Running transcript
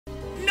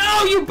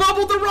No, you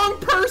bubbled the wrong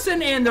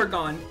person, and they're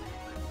gone.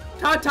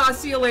 Ta-ta,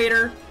 see you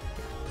later.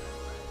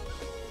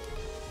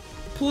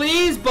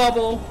 Please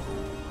bubble.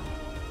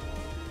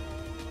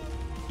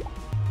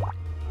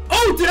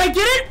 Oh, did I get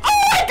it? Oh,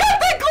 I got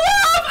the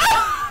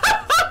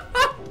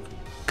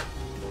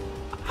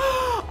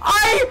glove!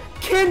 I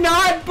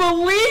cannot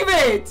believe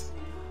it!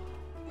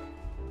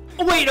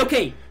 Oh, wait,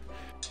 okay.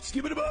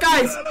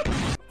 Guys,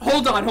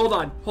 hold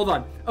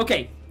on.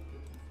 Okay.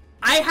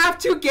 I have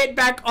to get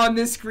back on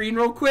this screen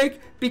real quick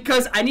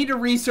because I need to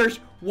research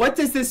what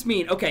does this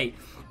mean. Okay.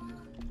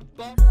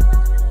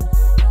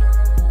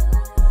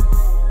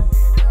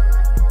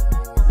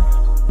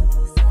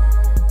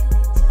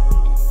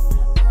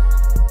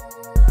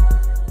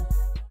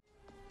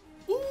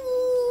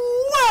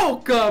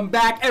 Welcome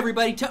back,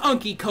 everybody, to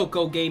Unky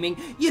Coco Gaming.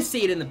 You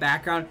see it in the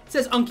background. It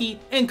says Unky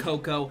and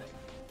Coco.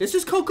 This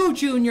is Coco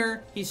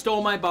Jr. He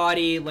stole my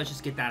body. Let's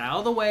just get that out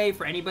of the way.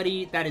 For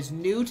anybody that is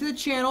new to the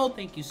channel,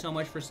 thank you so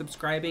much for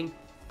subscribing.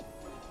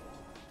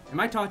 Am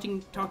I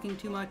talking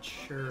too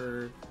much,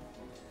 or?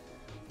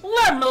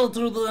 Let me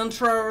do the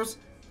intros.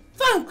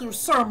 Thank you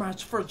so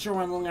much for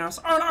joining us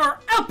on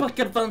our epic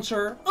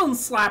adventure in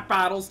Slap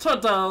Battles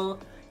today.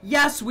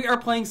 Yes, we are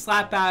playing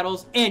Slap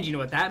Battles, and you know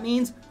what that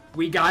means?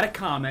 We got a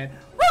comment.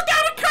 We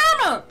got a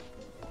comment!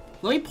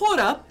 Let me pull it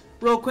up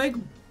real quick.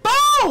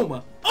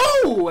 Boom!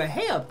 Oh,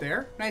 hey up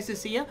there. Nice to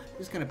see you.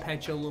 Just gonna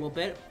pet you a little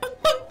bit.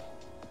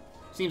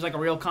 Seems like a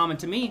real comment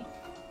to me. Do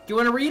you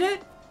want to read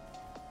it?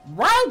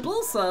 Ryan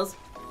Blue says,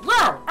 "Yo,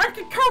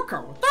 Unky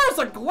Coco, there's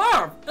a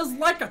glove. It's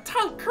like a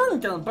tycoon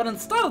gun, but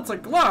instead it's a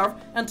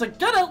glove, and to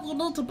get it, you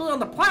need to be on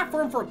the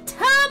platform for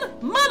 10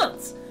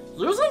 minutes.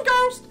 Using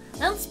Ghost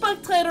and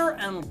Spectator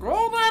and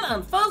Golden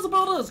and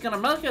Feasibility is gonna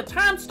make it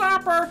time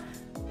stopper."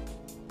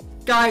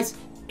 Guys,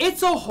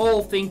 it's a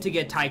whole thing to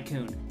get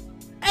Tycoon.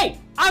 Hey,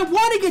 I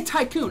want to get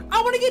Tycoon. I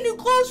want to get new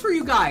clothes for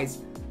you guys.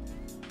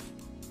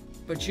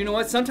 But you know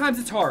what? Sometimes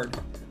it's hard.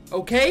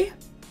 Okay?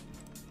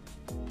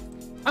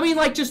 I mean,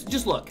 like,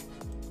 just look.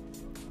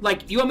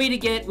 Like, you want me to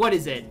get, what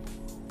is it?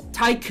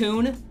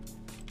 Tycoon?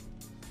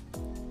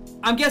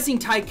 I'm guessing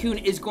Tycoon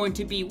is going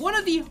to be one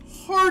of the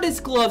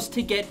hardest gloves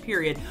to get,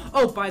 period.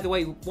 Oh, by the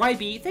way,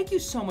 YB, thank you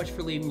so much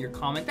for leaving your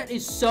comment. That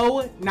is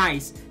so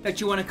nice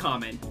that you want to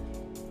comment.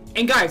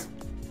 And guys,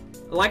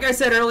 like I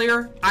said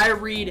earlier, I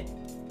read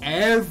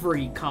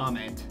every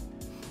comment.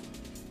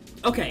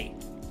 Okay,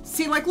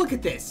 see, like, look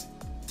at this.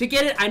 To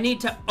get it, I need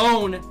to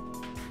own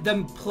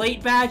the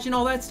plate badge and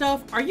all that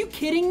stuff. Are you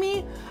kidding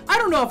me? I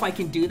don't know if I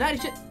can do that.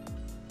 It's just...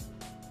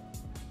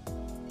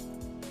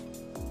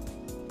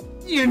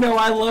 You know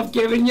I love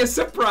giving you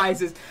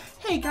surprises.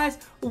 Hey guys,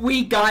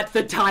 we got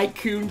the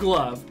Tycoon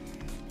glove.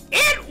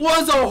 It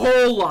was a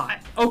whole lot.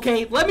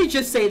 Okay, let me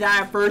just say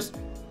that first.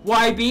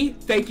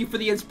 YB, thank you for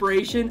the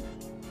inspiration.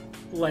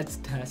 Let's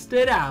test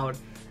it out.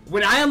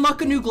 When I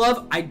unlock a new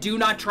glove, I do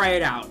not try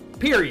it out.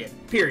 Period.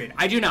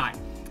 I do not.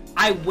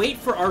 I wait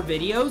for our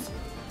videos,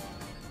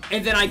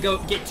 and then I go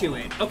get to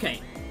it.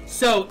 Okay,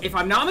 so if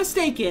I'm not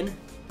mistaken,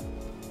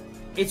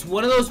 it's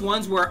one of those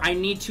ones where I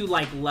need to,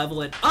 like,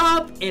 level it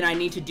up, and I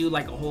need to do,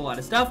 like, a whole lot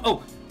of stuff.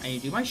 Oh, I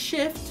need to do my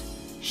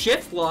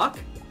shift lock.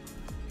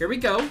 Here we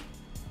go.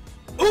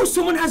 Oh,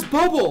 someone has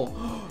bubble.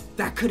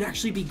 That could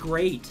actually be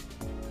great,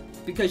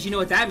 because you know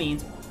what that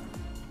means.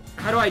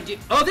 How do I do?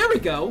 Oh, there we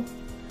go.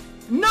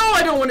 No,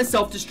 I don't want to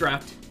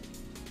self-destruct.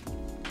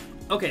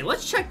 Okay,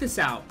 let's check this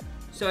out.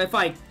 So if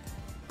I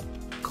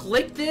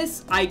click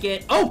this, I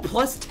get, oh,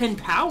 plus 10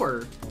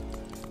 power.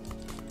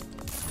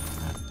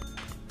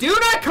 Do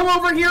not come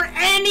over here,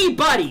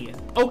 anybody,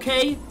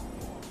 okay?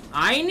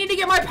 I need to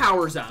get my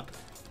powers up.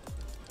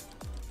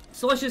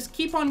 So let's just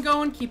keep on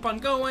going.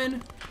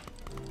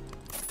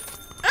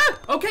 Ah,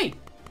 okay.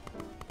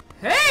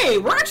 Hey,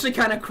 we're actually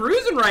kind of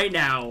cruising right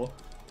now.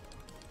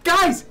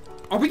 Guys,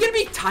 are we gonna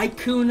be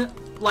Tycoon,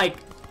 like,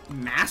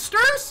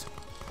 masters?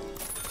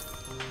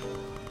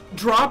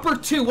 Dropper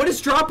 2, what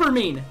does dropper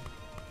mean?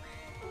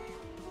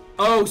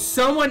 Oh,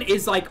 someone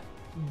is, like,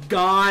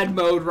 God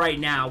mode right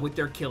now with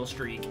their kill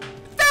streak.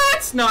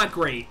 That's not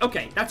great.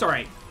 Okay, that's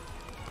alright.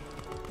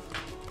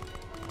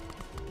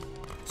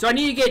 So I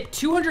need to get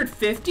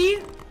 250?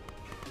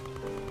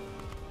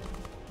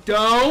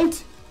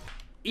 Don't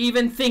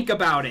even think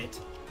about it.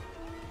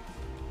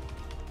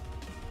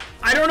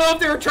 I don't know if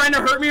they were trying to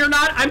hurt me or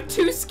not. I'm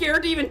too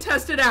scared to even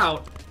test it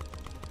out.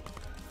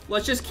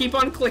 Let's just keep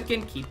on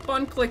clicking.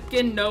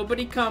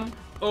 Nobody come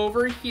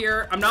over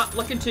here. I'm not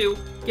looking to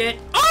get...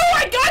 Oh,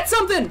 I got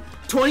something!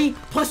 20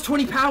 plus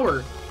 20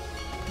 power.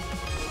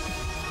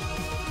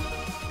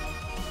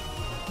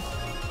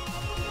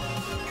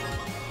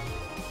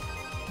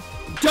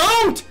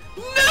 Don't!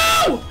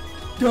 No!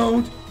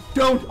 Don't.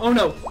 Oh,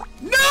 no.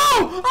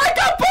 No! I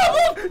got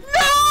bubbled!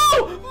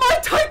 No! My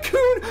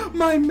Tycoon!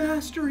 My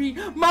mastery!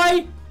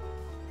 My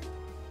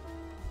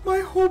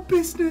whole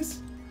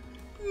business.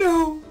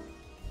 No.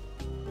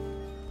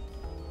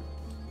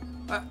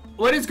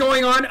 What is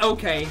going on?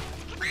 Okay.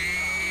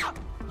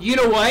 You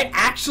know what?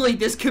 Actually,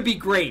 this could be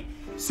great.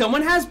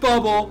 Someone has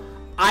bubble.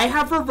 I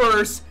have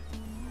reverse.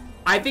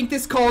 I think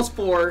this calls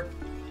for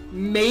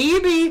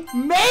maybe,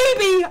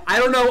 I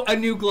don't know, a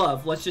new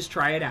glove. Let's just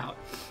try it out.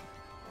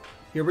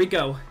 Here we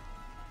go.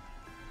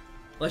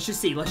 Let's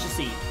just see.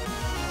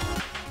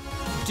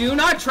 Do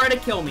not try to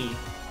kill me.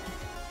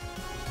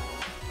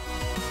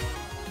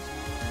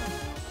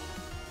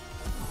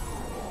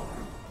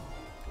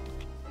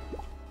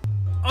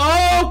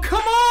 Oh,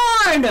 come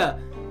on!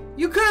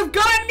 You could have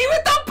gotten me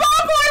with the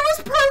bubble! It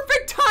was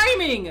perfect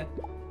timing!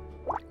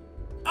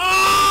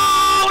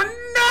 Oh, no!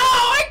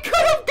 I could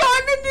have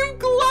gotten a new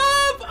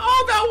glove!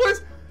 Oh,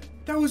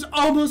 that was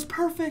almost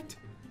perfect.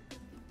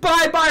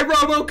 Bye-bye,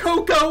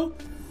 Coco.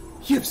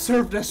 You've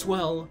served us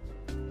well.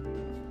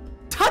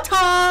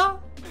 Ta-ta!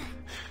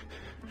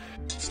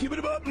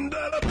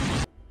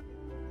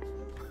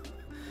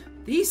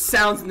 These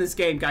sounds in this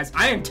game, guys,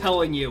 I am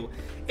telling you,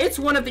 it's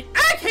one of the...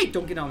 Hey,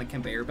 don't get on the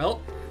conveyor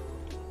belt.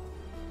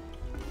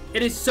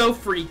 It is so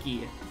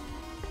freaky.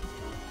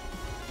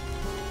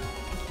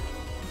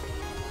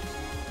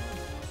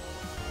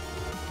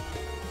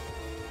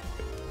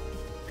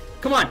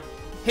 Come on,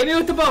 hit me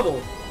with the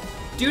bubble.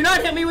 Do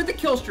not hit me with the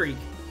kill streak.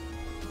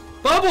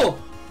 Bubble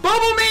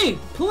me,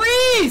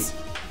 please.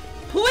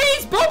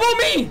 Please, bubble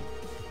me.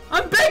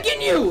 I'm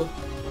begging you.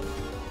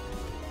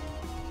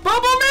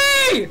 Bubble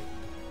me.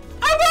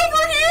 I'm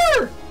over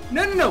here.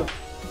 No.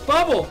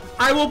 Bubble.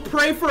 I will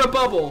pray for a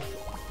bubble.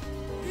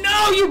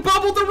 No, you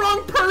bubbled the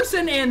wrong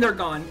person and they're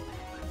gone.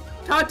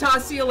 Ta-ta,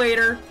 see you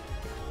later.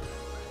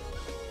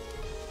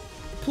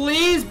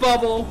 Please,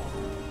 bubble.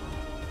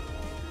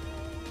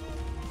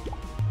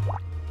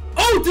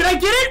 Oh, did I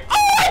get it?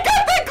 Oh, I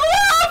got the glove!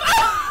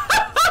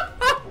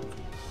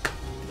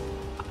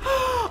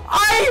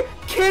 I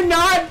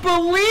cannot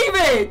believe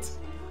it!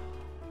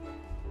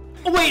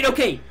 Wait,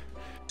 okay.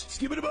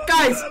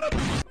 Guys,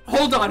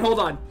 hold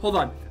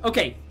on.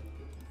 Okay.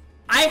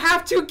 I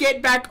have to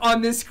get back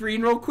on this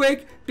screen real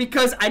quick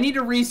because I need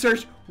to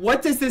research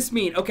what does this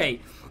mean.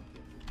 Okay.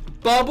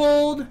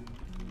 Bubbled,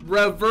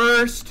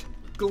 reversed,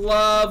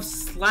 glove,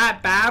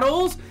 slap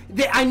battles.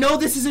 I know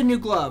this is a new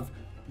glove.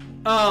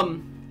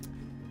 How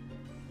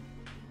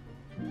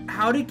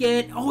to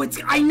get... Oh, it's...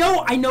 I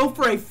know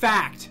for a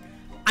fact.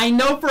 I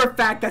know for a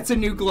fact that's a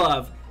new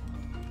glove.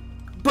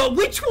 But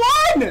which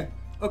one?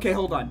 Okay,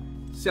 hold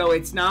on. So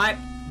it's not...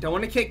 Don't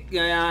want to kick...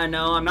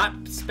 no, I'm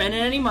not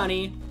spending any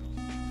money.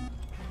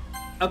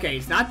 Okay,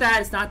 it's not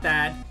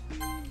that.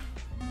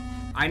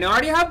 I know I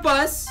already have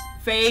bus,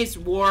 phase,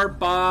 war,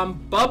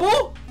 bomb,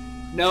 bubble?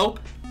 Nope.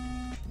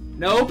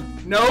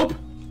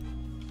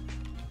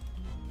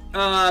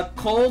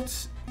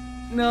 Colt.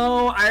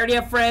 No, I already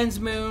have friends,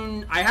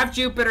 moon. I have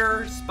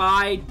Jupiter,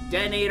 spy,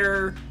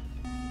 detonator.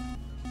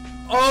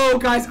 Oh,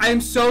 guys, I am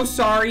so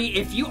sorry.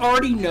 If you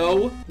already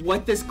know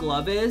what this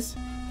glove is.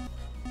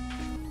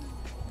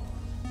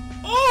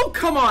 Oh,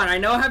 come on. I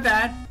know I have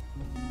that.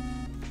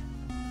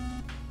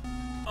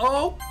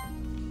 Oh,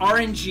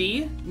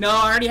 RNG. No,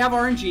 I already have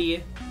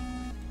RNG.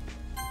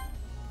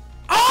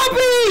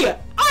 Obby!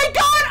 I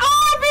got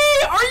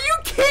Obby! Are you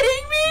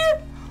kidding me?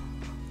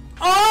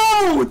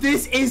 Oh,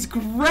 this is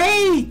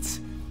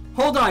great!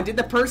 Hold on, did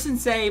the person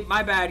say,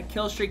 my bad,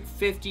 kill streak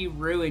 50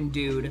 ruined,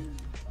 dude?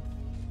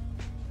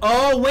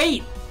 Oh,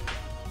 wait.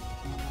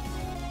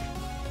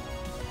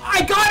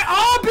 I got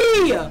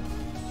Obby!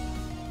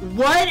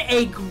 What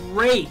a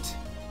great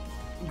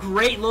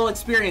little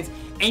experience.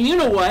 And you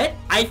know what?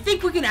 I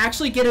think we can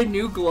actually get a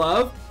new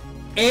glove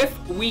if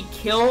we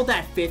kill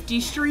that 50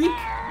 streak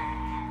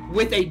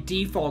with a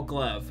default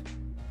glove.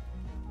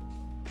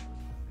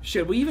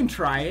 Should we even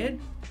try it?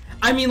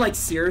 I mean, like,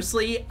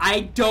 seriously,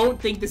 I don't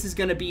think this is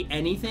gonna be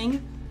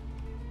anything.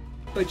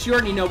 But you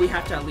already know we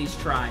have to at least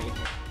try.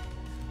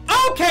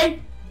 Okay!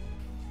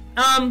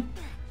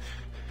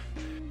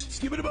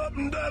 Skip it a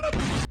button,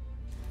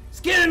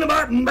 Skin in the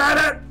button,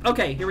 batter!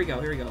 Okay, here we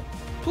go.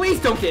 Please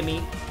don't get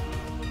me.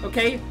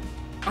 Okay?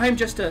 I'm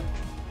just a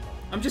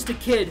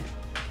kid.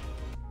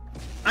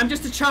 I'm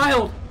just a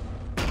child.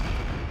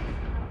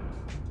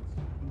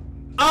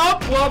 Oh,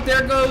 well,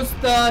 there goes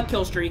the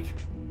kill streak.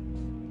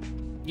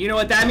 You know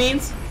what that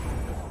means?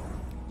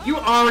 You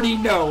already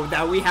know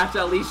that we have to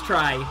at least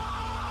try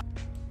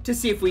to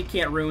see if we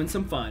can't ruin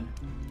some fun.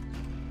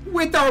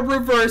 With our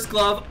reverse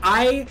glove,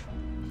 I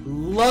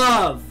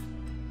love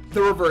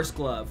the reverse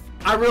glove.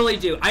 I really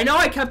do. I know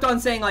I kept on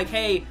saying, like,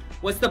 hey,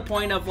 what's the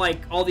point of,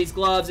 like, all these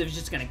gloves if it's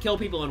just gonna kill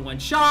people in one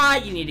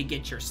shot? You need to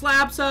get your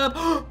slaps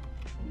up.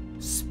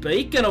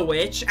 Speaking of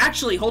which,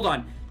 actually, hold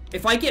on.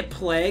 If I get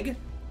Plague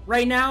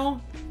right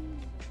now...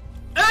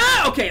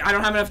 okay, I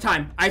don't have enough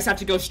time. I just have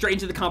to go straight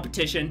into the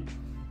competition.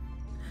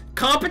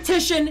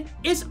 Competition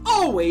is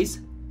always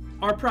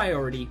our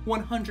priority,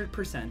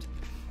 100%.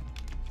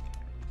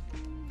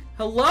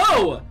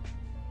 Hello!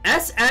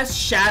 SS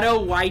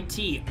Shadow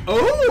YT.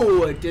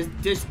 Oh,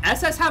 does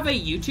SS have a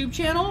YouTube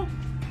channel?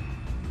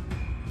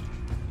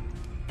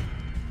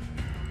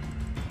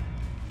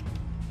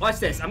 Watch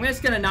this. I'm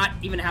just gonna not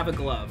even have a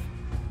glove.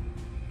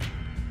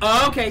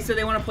 Oh, okay, so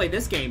they want to play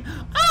this game.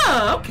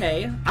 Oh,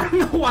 okay. I don't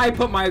know why I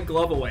put my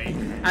glove away.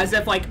 As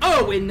if like,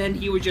 oh, and then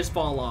he would just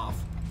fall off.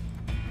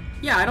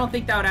 Yeah, I don't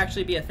think that would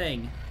actually be a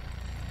thing.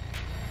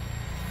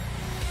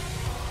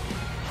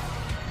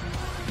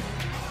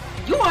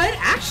 You know what?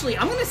 Actually,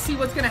 I'm gonna see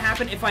what's gonna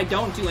happen if I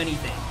don't do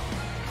anything.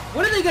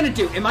 What are they gonna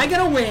do? Am I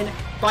gonna win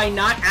by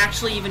not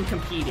actually even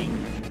competing?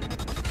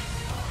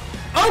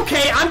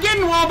 Okay, I'm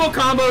getting wombo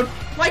comboed,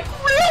 like,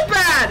 real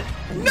bad!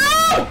 No!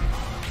 Oh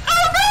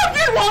no, I'm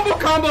getting wombo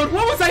comboed!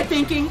 What was I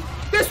thinking?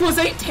 This was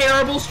a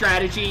terrible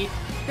strategy.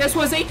 This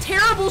was a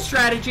terrible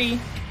strategy.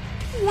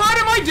 What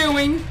am I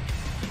doing?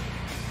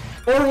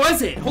 Or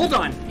was it? Hold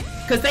on.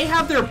 Because they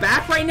have their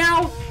back right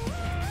now?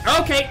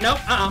 Okay, no,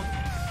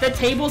 The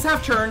tables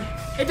have turned.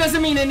 It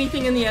doesn't mean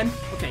anything in the end.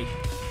 Okay.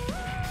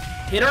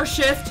 Hit our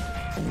shift.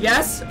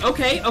 Yes,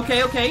 okay.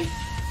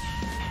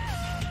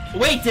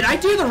 Wait, did I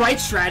do the right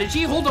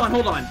strategy? Hold on.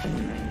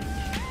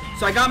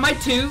 So I got my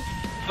 2.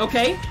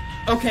 Okay.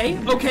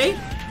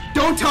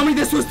 Don't tell me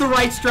this was the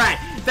right strat.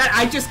 That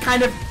I just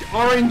kind of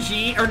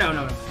RNG, or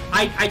no.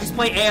 I just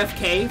play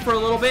AFK for a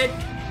little bit,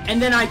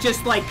 and then I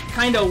just, like,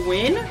 kind of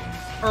win?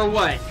 Or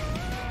what?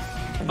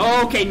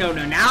 Okay, no.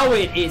 Now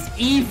it is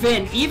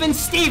even. Even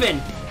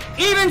Steven!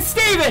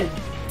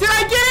 Did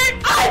I get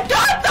it? I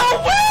got the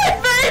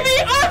win, baby!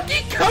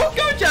 Unky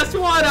Coco just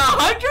won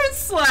 100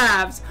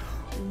 slabs!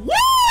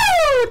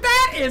 Woo!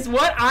 That is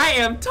what I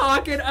am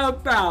talking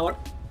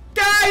about.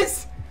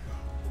 Guys!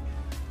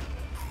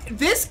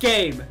 This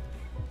game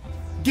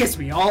gets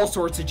me all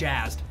sorts of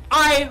jazzed.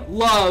 I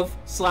love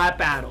slap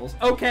battles,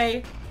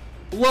 okay?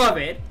 Love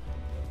it.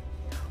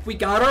 We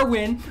got our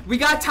win. We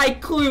got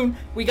Tycoon.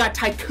 Not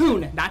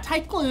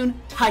Tycoon.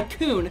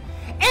 Tycoon.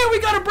 And we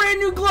got a brand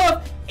new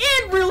glove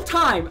in real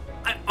time.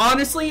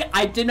 Honestly,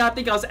 I did not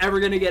think I was ever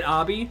going to get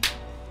Obby.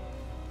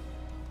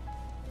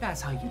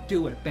 That's how you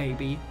do it,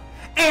 baby.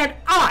 And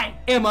I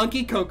am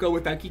Unky Coco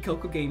with Unky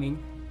Coco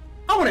Gaming.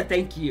 I want to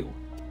thank you.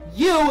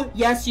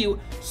 Yes, you,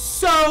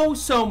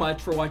 so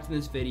much for watching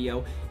this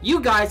video. You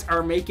guys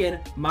are making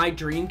my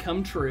dream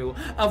come true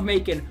of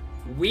making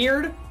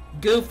weird,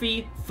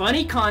 goofy,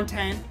 funny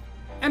content,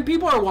 and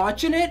people are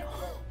watching it.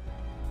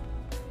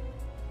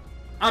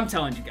 I'm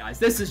telling you guys,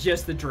 this is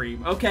just the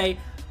dream, okay?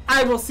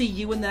 I will see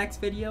you in the next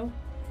video.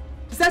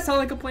 Does that sound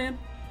like a plan?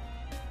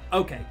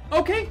 Okay.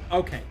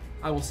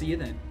 I will see you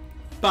then.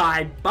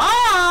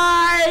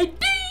 Bye-bye!